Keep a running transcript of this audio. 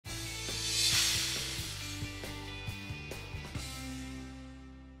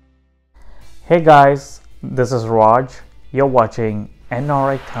Hey guys, this is Raj. You're watching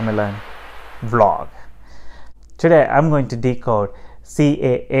NRI Tamilan vlog. Today I'm going to decode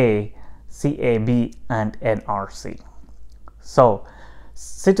CAA, CAB and NRC. So,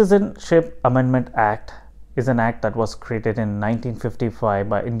 Citizenship Amendment Act is an act that was created in 1955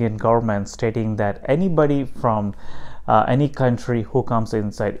 by Indian government, stating that anybody from any country who comes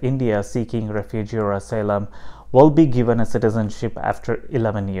inside India seeking refugee or asylum will be given a citizenship after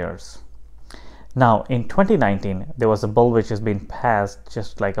 11 years. Now, in 2019, there was a bill which has been passed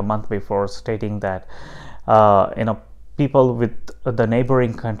just like a month before, stating that people with the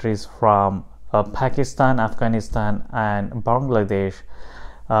neighboring countries from Pakistan, Afghanistan, and Bangladesh,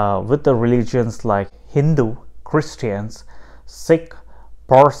 with the religions like Hindu, Christians, Sikh,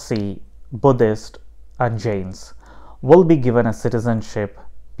 Parsi, Buddhist, and Jains, will be given a citizenship.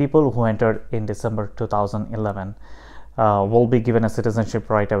 People who entered in December 2011 will be given a citizenship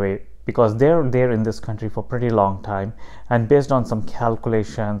right away, because they're there in this country for pretty long time, and based on some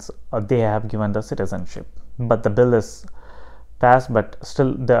calculations they have given the citizenship. But the bill is passed, but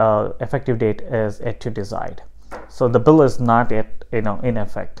still the effective date is yet to decide. So the bill is not yet in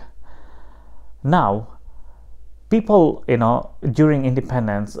effect. Now, people during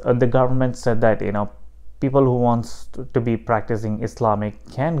independence, the government said that people who wants to be practicing Islamic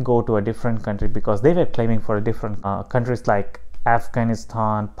can go to a different country, because they were claiming for a different countries like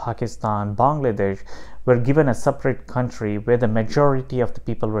Afghanistan, Pakistan, Bangladesh were given a separate country where the majority of the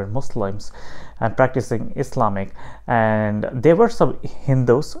people were Muslims and practicing Islamic, and there were some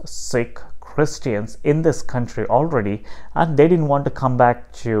Hindus, Sikh, Christians in this country already, and they didn't want to come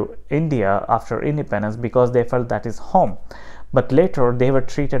back to India after independence because they felt that is home. But later they were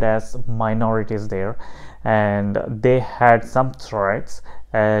treated as minorities there, and they had some threats,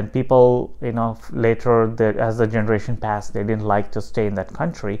 and people later, as the generation passed, they didn't like to stay in that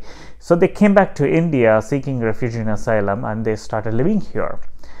country, so they came back to India seeking refugee and asylum, and they started living here.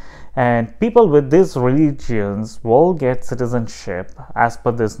 And people with these religions will get citizenship as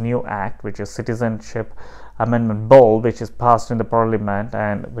per this new act, which is Citizenship Amendment Bill, which is passed in the parliament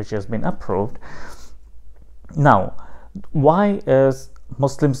and which has been approved. Now, why is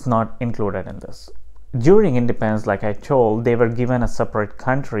Muslims not included in this? During independence, like I told, they were given a separate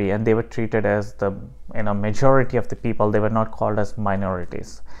country and they were treated as the majority of the people. They were not called as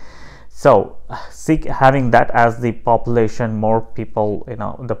minorities. So having that as the population, more people,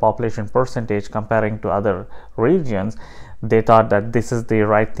 the population percentage comparing to other regions, they thought that this is the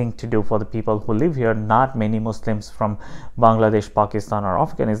right thing to do for the people who live here. Not many Muslims from Bangladesh, Pakistan or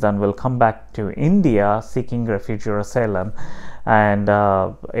Afghanistan will come back to India seeking refugee or asylum, and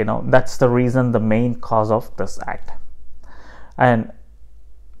that's the reason, the main cause of this act. And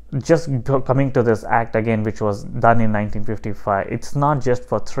just coming to this act again, which was done in 1955, it's not just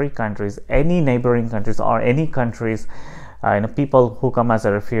for 3 countries. Any neighboring countries or any countries, people who come as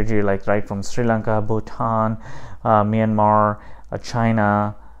a refugee, like right from Sri Lanka, Bhutan, Myanmar,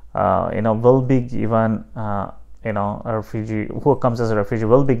 China, will be given a refugee who comes as a refugee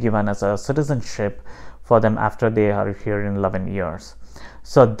will be given as a citizenship for them after they are here in 11 years.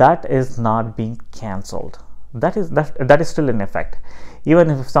 So that is not being cancelled. That is still in effect.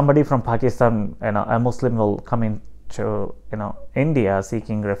 Even if somebody from Pakistan, a Muslim, will come into India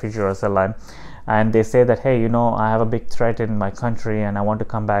seeking refugee or asylum, and they say that, hey, I have a big threat in my country and I want to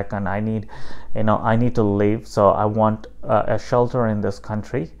come back, and I need to leave, so I want a shelter in this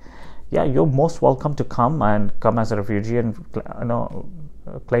country. Yeah, you're most welcome to come as a refugee and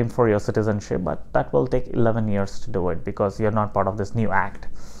claim for your citizenship, but that will take 11 years to do it, because you're not part of this new act.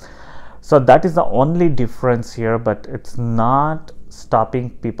 So that is the only difference here, but it's not stopping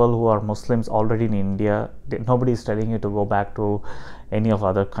people who are Muslims already in India. Nobody is telling you to go back to any of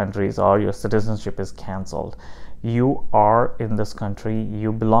other countries or your citizenship is cancelled. You are in this country,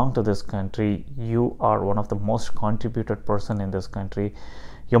 you belong to this country, you are one of the most contributed person in this country,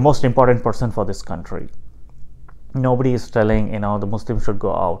 you're most important person for this country. Nobody is telling the Muslims should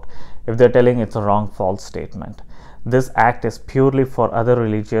go out. If they're telling, it's a wrong, false statement. This act is purely for other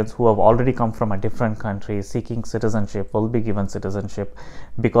religions who have already come from a different country seeking citizenship will be given citizenship,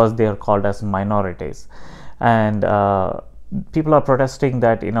 because they are called as minorities. And people are protesting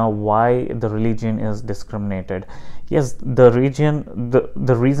that why the religion is discriminated. Yes, the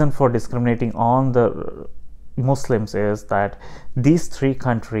reason for discriminating on the Muslims is that these 3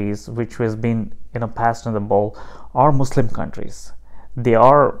 countries which has been passed in the bill are Muslim countries. They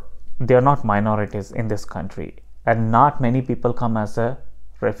are not minorities in this country, and not many people come as a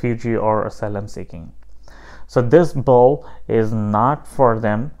refugee or asylum seeking. So this bill is not for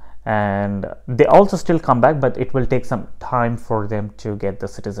them, and they also still come back, but it will take some time for them to get the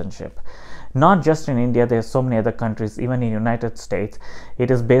citizenship. Not just in India, there's so many other countries. Even in United States, it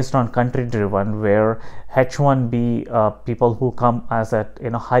is based on country driven, where H1B people who come as a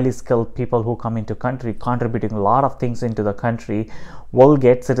highly skilled people who come into country contributing a lot of things into the country will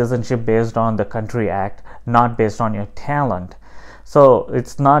get citizenship based on the country act, not based on your talent. So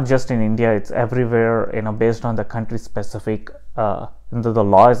it's not just in India, it's everywhere, based on the country specific. The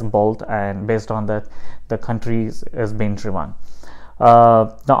law is built, and based on that the country is being driven.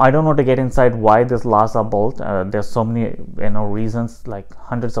 Now I don't want to get inside why these laws are built. There's so many reasons, like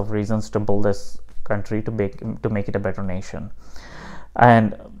hundreds of reasons to build this country to make it a better nation.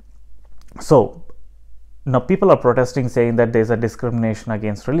 And so now people are protesting, saying that there's a discrimination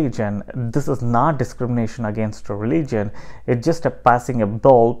against religion. This is not discrimination against a religion. It's just passing a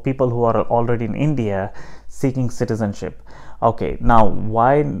bill, people who are already in India seeking citizenship. Okay, now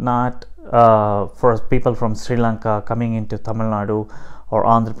why not for people from Sri Lanka coming into Tamil Nadu or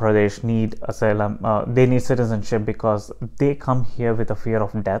Andhra Pradesh need asylum? They need citizenship because they come here with a fear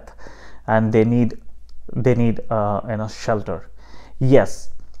of death, and they need shelter. Yes,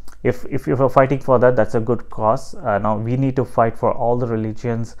 if you're fighting for that, that's a good cause. Now we need to fight for all the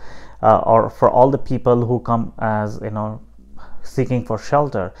religions, or for all the people who come as seeking for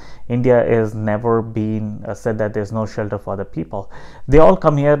shelter. India is never been said that there's no shelter for the people. They all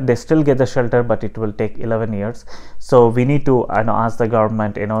come here, they still get the shelter, but it will take 11 years. So we need to ask the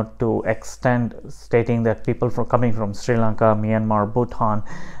government to extend, stating that people coming from Sri Lanka, Myanmar, Bhutan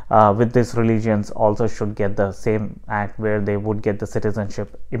with these religions also should get the same act, where they would get the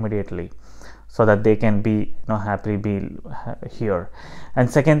citizenship immediately, so that they can be happily be here. And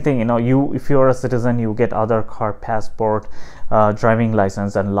second thing, if you're a citizen, you get Aadhaar card, passport, driving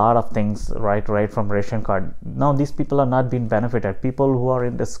license, and a lot of things, right from ration card. Now these people are not being benefited. People who are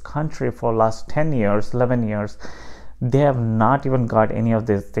in this country for last 10 years, 11 years, they have not even got any of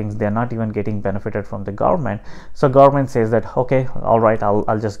these things. They're not even getting benefited from the government. So government says that, okay, all right,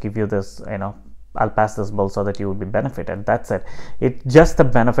 I'll just give you this, I'll pass this bill so that you will be benefited. That's it. It's just the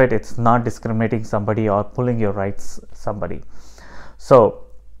benefit. It's not discriminating somebody or pulling your rights somebody. So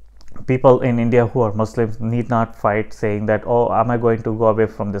people in India who are Muslims need not fight, saying that, oh, am I going to go away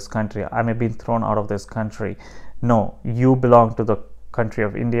from this country? Am I being thrown out of this country? No, you belong to the country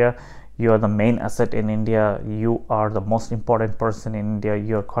of India. You are the main asset in India. You are the most important person in India.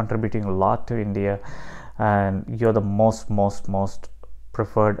 You're contributing a lot to India, and you're the most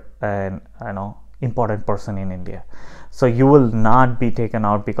preferred and important person in India. So you will not be taken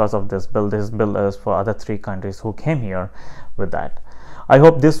out because of this bill. This bill is for other 3 countries who came here with that. I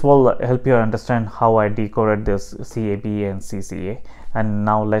hope this will help you understand how I decoded this CAA and CCA. And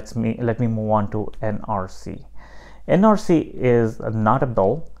now let me move on to NRC. NRC is not a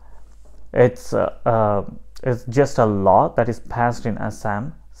bill. It's just a law that is passed in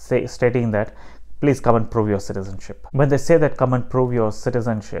Assam, stating that please come and prove your citizenship. When they say that come and prove your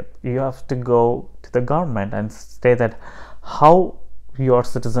citizenship, you have to go to the government and say that how you are a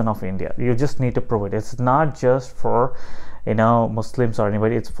citizen of India. You just need to prove it. It's not just for Muslims or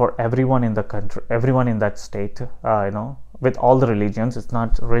anybody. It's for everyone in the country, everyone in that state, with all the religions. It's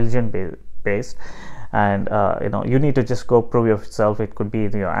not religion based. And you need to just go prove yourself. It could be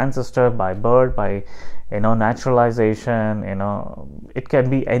your ancestor, by birth, by naturalization. It can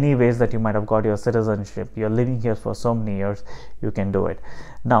be any ways that you might have got your citizenship. You're living here for so many years, you can do it.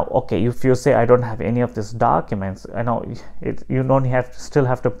 Now, okay, if you say I don't have any of these documents, you don't still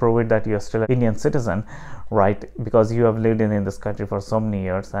have to prove it that you're still an Indian citizen, right? Because you have lived in this country for so many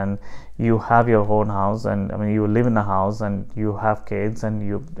years, and you have your own house, and you live in a house, and you have kids,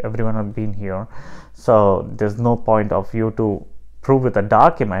 and everyone have been here. So there's no point of you to prove with a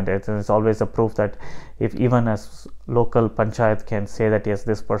document. It's always a proof that if even as local panchayat can say that yes,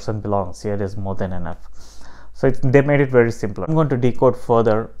 this person belongs here, is more than enough. So they made it very simple. I'm going to decode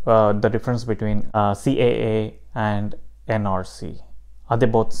further the difference between CAA and NRC. Are they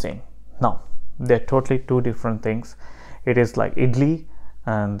both same? No, they're totally 2 different things. It is like idli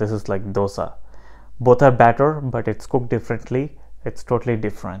and this is like dosa. Both are batter, but it's cooked differently. It's totally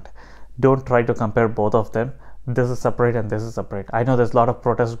different. Don't try to compare both of them. This is separate and this is separate. I know there's a lot of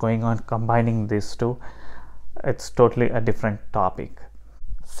protests going on combining these 2. It's totally a different topic.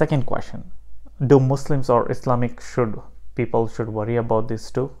 Second question, do Muslims or Islamic people should worry about these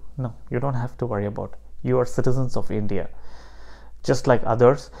 2? No, you don't have to worry about. You are citizens of India. Just like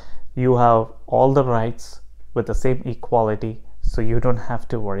others, you have all the rights with the same equality, so you don't have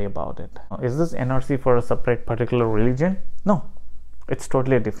to worry about it. Is this NRC for a separate particular religion? No, it's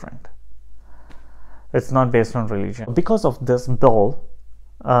totally different. It's not based on religion. Because of this bill,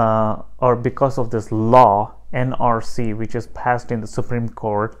 or because of this law NRC, which is passed in the Supreme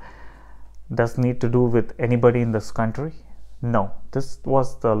Court, does need to do with anybody in this country? No, this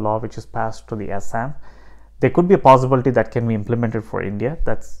was the law which is passed to the Assam. There could be a possibility that can be implemented for India.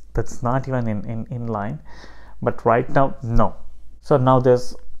 That's not even in line. But right now, no. So now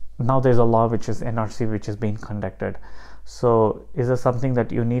there's a law which is NRC, which is being conducted. So is there something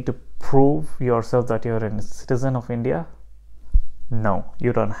that you need to prove yourself that you're a citizen of India? No,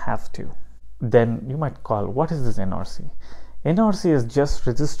 you don't have to. Then you might call, what is this NRC? NRC is just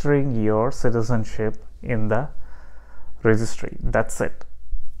registering your citizenship in the registry. That's it.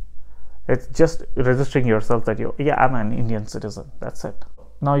 It's just registering yourself that I'm an Indian citizen. That's it.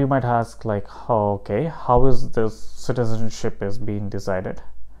 Now you might ask, like, okay, how is this citizenship is being decided?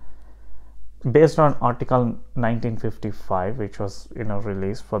 Based on Article 1955, which was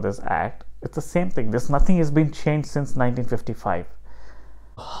released for this act, it's the same thing. Nothing has been changed since 1955.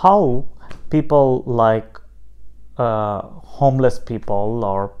 How people like homeless people,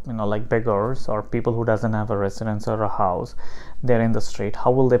 or like beggars, or people who doesn't have a residence or a house, they're in the street, how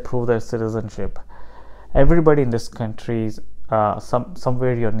will they prove their citizenship? Everybody in this country,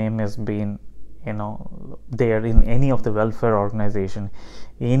 somewhere your name has been there in any of the welfare organization,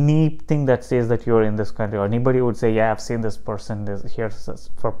 anything that says that you're in this country, or anybody would say, yeah, I've seen this person here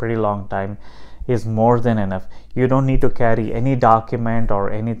for a pretty long time, is more than enough. You don't need to carry any document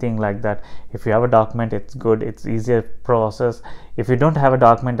or anything like that. If you have a document, it's good, it's easier process. If you don't have a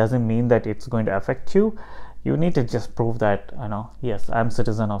document, doesn't mean that it's going to affect you. You need to just prove that yes, I'm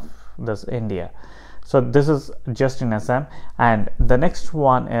citizen of this India. So this is just in Assam. And the next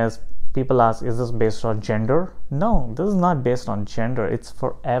one is, people ask, is this based on gender? No, this is not based on gender. It's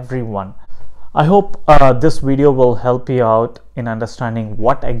for everyone. I hope this video will help you out in understanding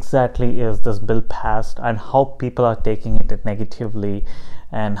what exactly is this bill passed, and how people are taking it negatively,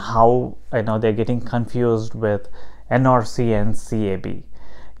 and how they're getting confused with NRC and CAB.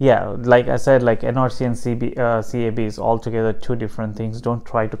 Yeah, like I said, like NRC and CAB is altogether two different things. Don't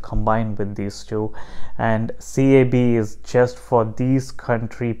try to combine with these two. And CAB is just for these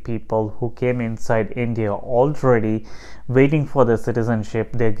country people who came inside India already waiting for their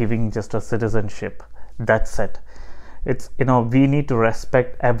citizenship. They're giving just a citizenship. That's it. It's we need to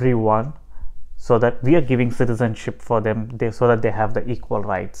respect everyone, so that we are giving citizenship for them, so that they have the equal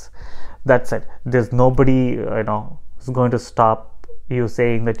rights. That's it. There's nobody who's going to stop you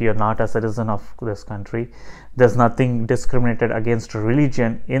saying that you're not a citizen of this country. There's nothing discriminated against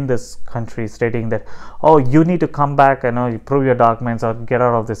religion in this country, stating that, oh, you need to come back and you prove your documents or get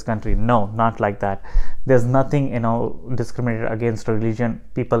out of this country. No, not like that. There's nothing discriminated against religion.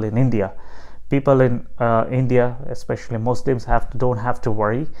 People in India, especially Muslims, don't have to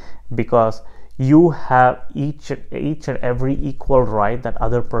worry, because you have each and every equal right that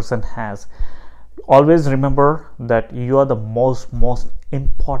other person has. Always remember that you are the most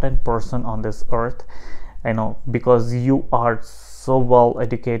important person on this earth, because you are so well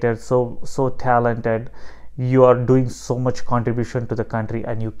educated, so talented. You are doing so much contribution to the country,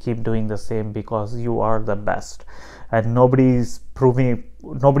 and you keep doing the same because you are the best. And nobody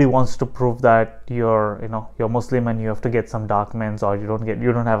wants to prove that you're Muslim and you have to get some documents, or you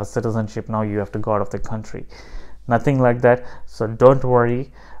don't have a citizenship, now you have to go out of the country. Nothing like that. So don't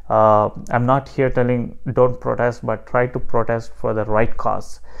worry. I'm not here telling don't protest, but try to protest for the right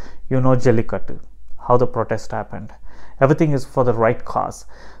cause. Jallikattu, how the protest happened. Everything is for the right cause.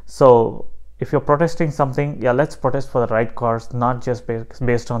 So if you're protesting something, yeah, let's protest for the right cause, not just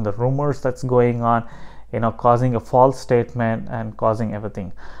based on the rumors that's going on, causing a false statement and causing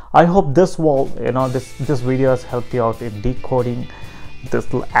everything. I hope this video has helped you out in decoding this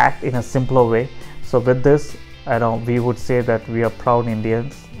act in a simpler way. So with this, we would say that we are proud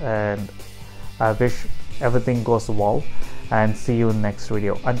Indians, and I wish everything goes well, and see you in the next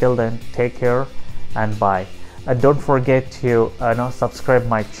video. Until then, take care and bye. And don't forget to subscribe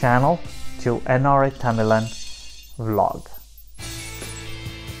my channel to NRA Tamilan Vlog.